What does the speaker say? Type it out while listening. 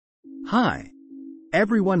Hi,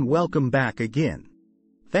 everyone, welcome back again.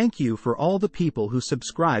 Thank you for all the people who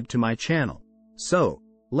subscribe to my channel. So,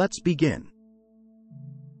 let's begin.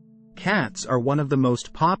 Cats are one of the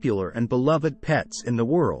most popular and beloved pets in the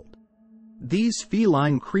world. These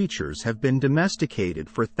feline creatures have been domesticated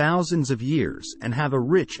for thousands of years and have a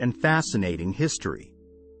rich and fascinating history.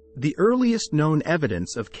 The earliest known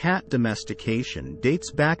evidence of cat domestication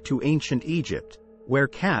dates back to ancient Egypt, where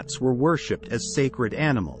cats were worshipped as sacred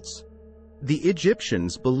animals. The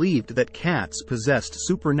Egyptians believed that cats possessed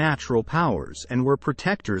supernatural powers and were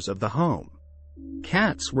protectors of the home.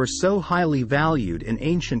 Cats were so highly valued in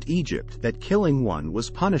ancient Egypt that killing one was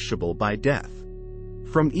punishable by death.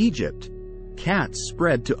 From Egypt, cats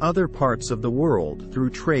spread to other parts of the world through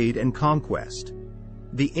trade and conquest.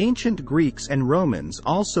 The ancient Greeks and Romans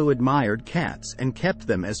also admired cats and kept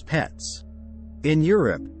them as pets. In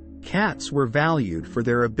Europe, cats were valued for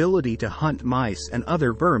their ability to hunt mice and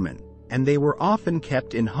other vermin, and they were often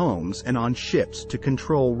kept in homes and on ships to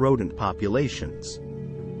control rodent populations.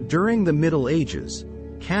 During the Middle Ages,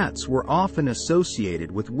 cats were often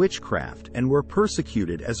associated with witchcraft and were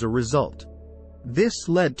persecuted as a result. This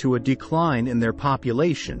led to a decline in their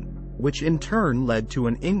population, which in turn led to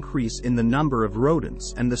an increase in the number of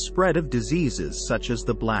rodents and the spread of diseases such as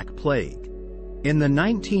the Black Plague. In the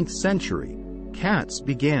 19th century, cats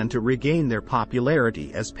began to regain their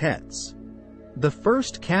popularity as pets. The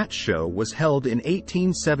first cat show was held in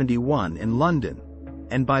 1871 in London,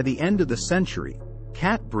 and by the end of the century,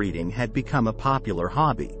 cat breeding had become a popular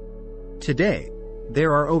hobby. Today,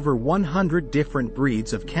 there are over 100 different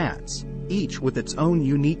breeds of cats, each with its own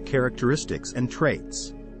unique characteristics and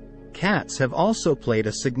traits. Cats have also played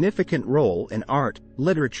a significant role in art,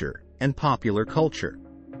 literature, and popular culture.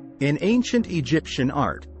 In ancient Egyptian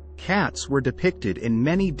art, cats were depicted in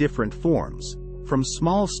many different forms, from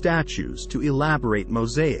small statues to elaborate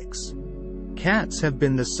mosaics. Cats have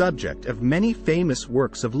been the subject of many famous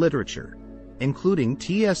works of literature, including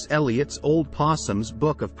T.S. Eliot's Old Possum's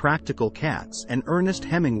Book of Practical Cats and Ernest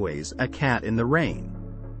Hemingway's A Cat in the Rain.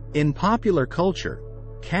 In popular culture,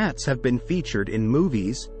 cats have been featured in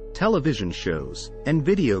movies, television shows, and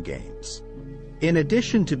video games. In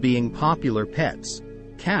addition to being popular pets,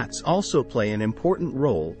 cats also play an important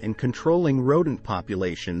role in controlling rodent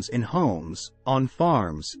populations in homes, on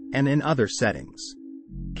farms, and in other settings.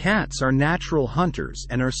 Cats are natural hunters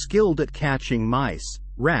and are skilled at catching mice,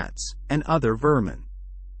 rats, and other vermin.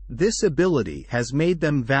 This ability has made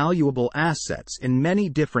them valuable assets in many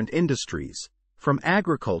different industries, from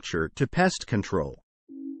agriculture to pest control.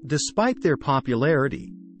 Despite their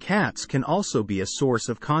popularity, cats can also be a source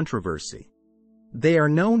of controversy. They are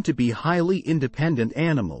known to be highly independent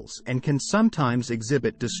animals and can sometimes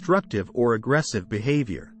exhibit destructive or aggressive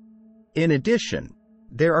behavior. In addition,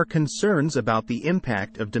 there are concerns about the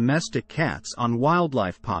impact of domestic cats on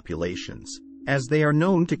wildlife populations, as they are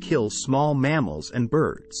known to kill small mammals and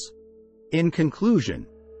birds. In conclusion,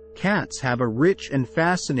 cats have a rich and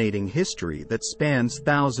fascinating history that spans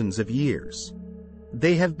thousands of years.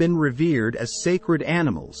 They have been revered as sacred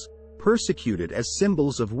animals, persecuted as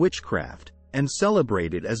symbols of witchcraft, and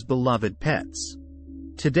celebrated as beloved pets.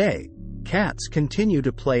 Today, cats continue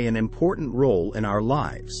to play an important role in our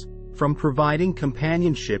lives, from providing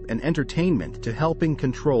companionship and entertainment to helping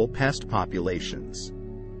control pest populations.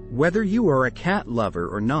 Whether you are a cat lover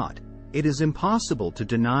or not, it is impossible to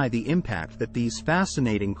deny the impact that these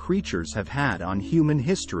fascinating creatures have had on human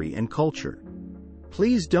history and culture.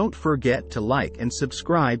 Please don't forget to like and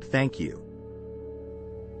subscribe. Thank you.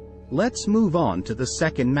 Let's move on to the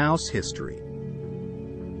second mouse history.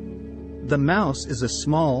 The mouse is a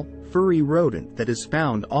small, furry rodent that is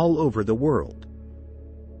found all over the world.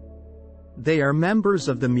 They are members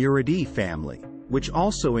of the Muridae family, which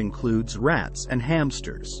also includes rats and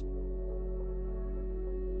hamsters.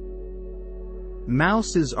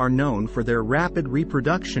 Mouses are known for their rapid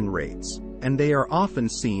reproduction rates, and they are often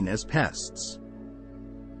seen as pests.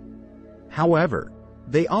 However,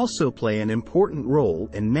 they also play an important role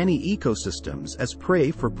in many ecosystems as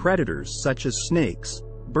prey for predators such as snakes,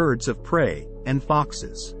 birds of prey, and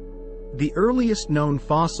foxes. The earliest known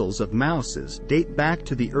fossils of mouses date back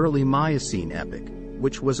to the early Miocene epoch,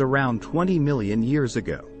 which was around 20 million years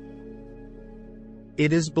ago.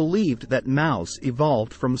 It is believed that mouse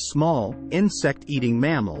evolved from small, insect-eating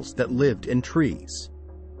mammals that lived in trees.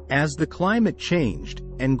 As the climate changed,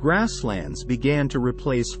 and grasslands began to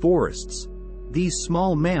replace forests, these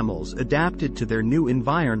small mammals adapted to their new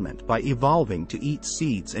environment by evolving to eat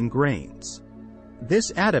seeds and grains.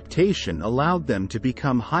 This adaptation allowed them to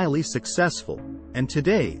become highly successful, and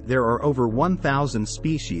today there are over 1,000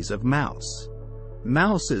 species of mouse.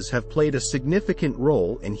 Mouses have played a significant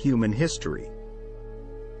role in human history.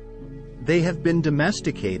 They have been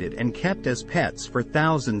domesticated and kept as pets for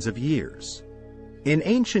thousands of years. In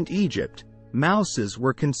ancient Egypt, mouses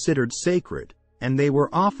were considered sacred, and they were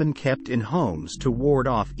often kept in homes to ward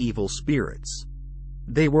off evil spirits.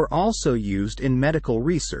 They were also used in medical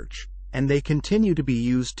research, and they continue to be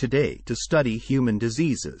used today to study human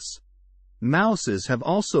diseases. Mouses have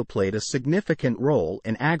also played a significant role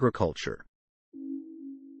in agriculture.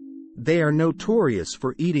 They are notorious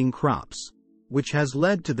for eating crops, which has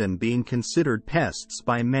led to them being considered pests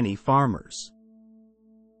by many farmers.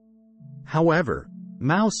 However,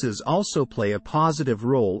 mouses also play a positive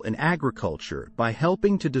role in agriculture by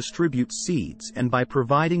helping to distribute seeds and by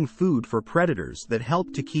providing food for predators that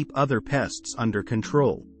help to keep other pests under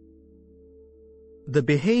control. The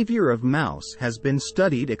behavior of mouse has been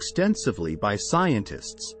studied extensively by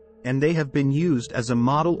scientists, and they have been used as a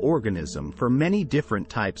model organism for many different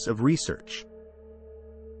types of research.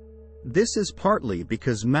 This is partly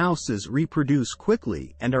because mouses reproduce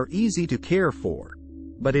quickly and are easy to care for,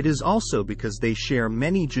 but it is also because they share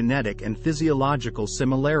many genetic and physiological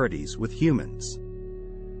similarities with humans.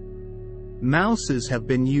 Mouses have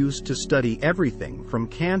been used to study everything from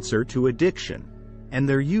cancer to addiction, and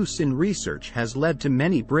their use in research has led to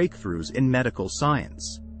many breakthroughs in medical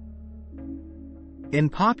science. In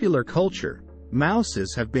popular culture,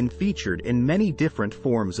 mouses have been featured in many different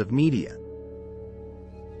forms of media.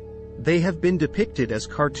 They have been depicted as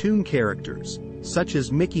cartoon characters, such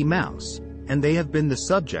as Mickey Mouse, and they have been the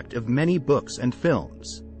subject of many books and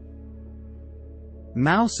films.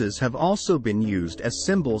 Mouses have also been used as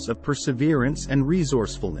symbols of perseverance and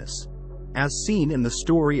resourcefulness, as seen in the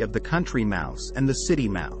story of the country mouse and the city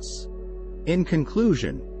mouse. In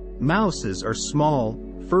conclusion, mouses are small,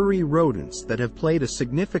 furry rodents that have played a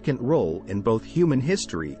significant role in both human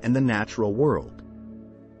history and the natural world.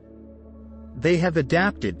 They have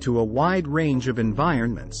adapted to a wide range of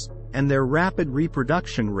environments, and their rapid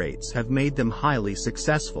reproduction rates have made them highly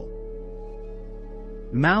successful.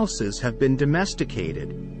 Mouses have been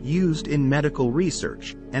domesticated, used in medical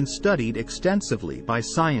research, and studied extensively by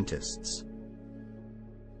scientists.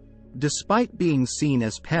 Despite being seen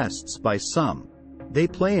as pests by some, they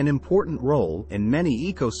play an important role in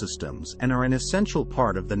many ecosystems and are an essential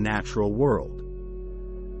part of the natural world.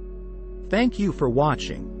 Thank you for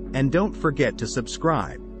watching, and don't forget to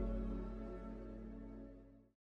subscribe.